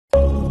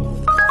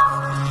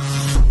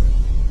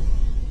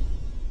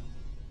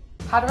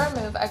how to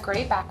remove a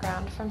gray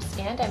background from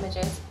scanned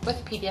images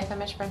with PDF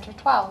Image Printer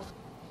 12.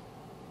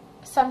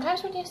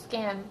 Sometimes when you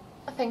scan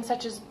things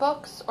such as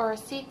books or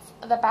receipts,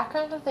 the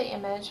background of the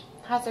image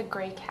has a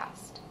gray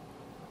cast.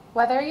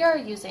 Whether you are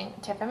using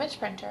TIFF Image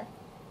Printer,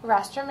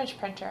 Raster Image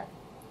Printer,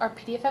 or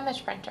PDF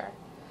Image Printer,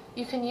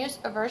 you can use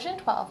version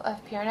 12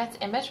 of Peernet's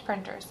image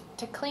printers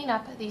to clean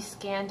up these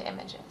scanned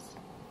images.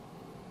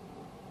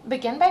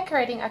 Begin by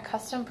creating a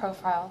custom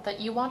profile that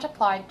you want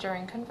applied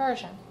during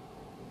conversion.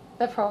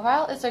 The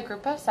profile is a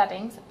group of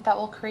settings that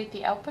will create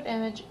the output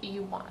image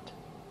you want.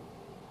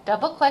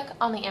 Double-click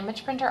on the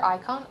image printer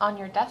icon on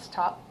your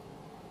desktop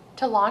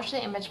to launch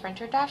the image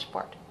printer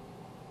dashboard.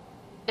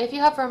 If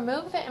you have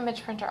removed the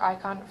image printer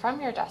icon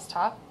from your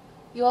desktop,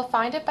 you will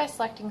find it by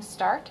selecting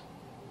Start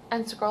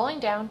and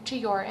scrolling down to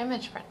your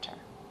image printer.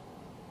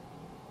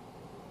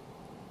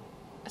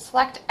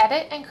 Select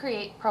Edit and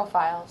Create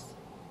Profiles.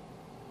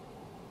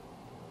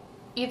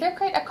 Either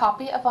create a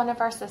copy of one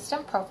of our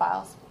system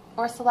profiles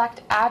or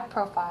select Add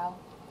Profile.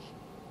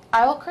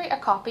 I will create a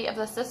copy of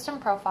the system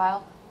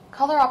profile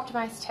Color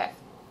Optimized TIFF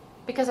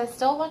because I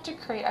still want to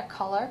create a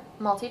color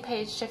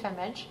multi-page TIFF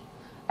image.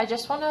 I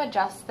just want to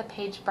adjust the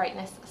page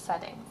brightness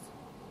settings.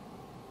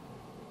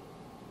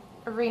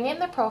 Rename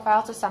the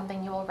profile to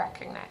something you will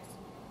recognize.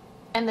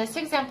 In this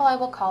example, I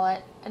will call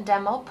it a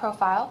Demo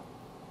Profile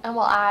and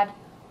will add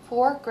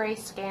 4 gray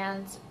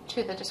scans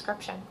to the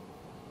description.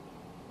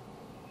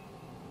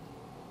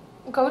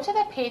 Go to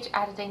the Page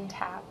Editing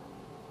tab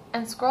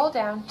and scroll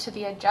down to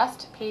the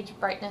Adjust Page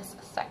Brightness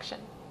section.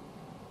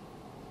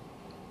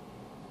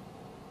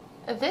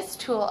 This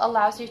tool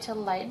allows you to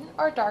lighten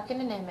or darken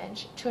an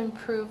image to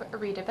improve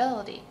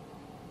readability.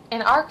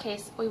 In our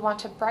case, we want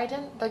to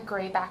brighten the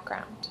gray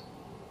background.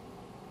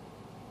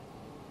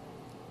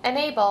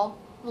 Enable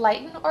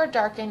Lighten or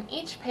darken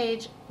each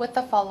page with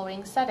the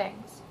following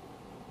settings.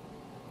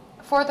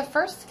 For the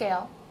first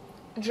scale,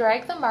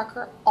 drag the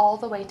marker all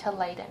the way to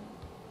lighten.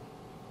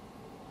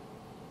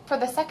 For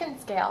the second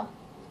scale,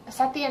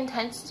 set the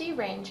intensity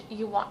range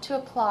you want to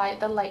apply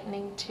the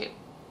lightening to.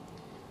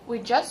 We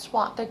just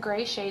want the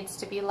gray shades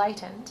to be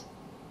lightened.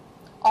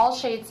 All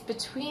shades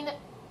between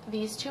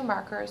these two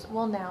markers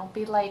will now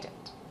be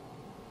lightened.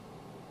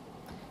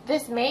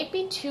 This may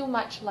be too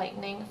much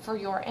lightening for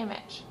your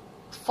image.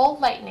 Full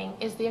lightening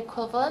is the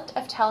equivalent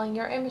of telling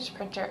your image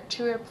printer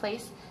to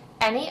replace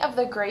any of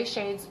the gray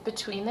shades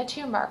between the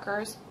two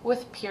markers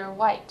with pure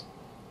white.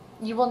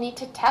 You will need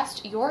to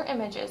test your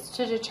images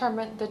to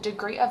determine the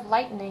degree of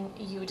lightening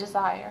you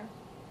desire.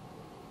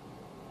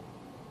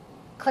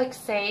 Click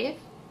Save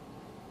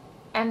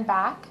and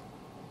Back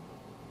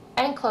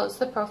and close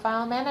the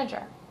Profile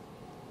Manager.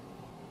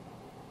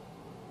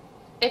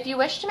 If you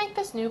wish to make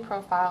this new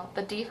profile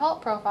the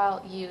default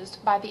profile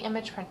used by the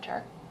image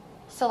printer,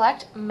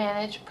 select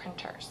Manage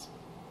Printers.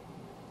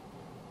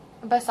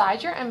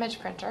 Beside your image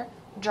printer,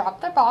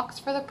 drop the box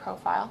for the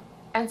profile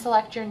and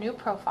select your new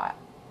profile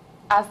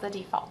as the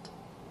default.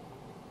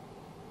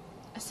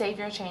 Save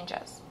your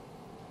changes.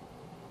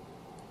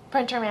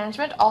 Printer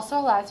Management also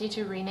allows you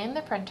to rename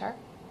the printer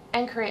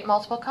and create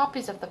multiple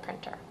copies of the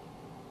printer.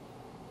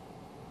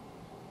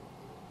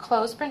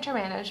 Close Printer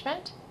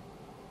Management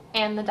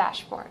and the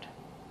dashboard.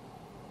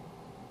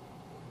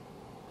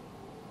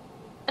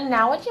 And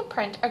now when you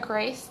print a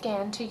gray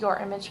scan to your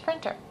image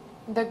printer,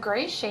 the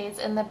gray shades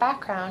in the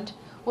background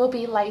will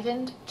be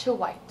lightened to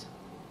white.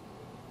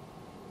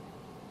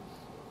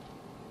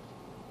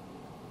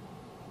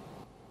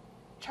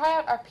 Try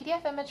out our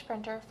PDF image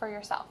printer for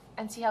yourself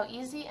and see how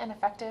easy and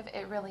effective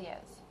it really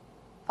is.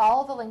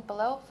 Follow the link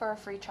below for a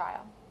free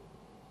trial.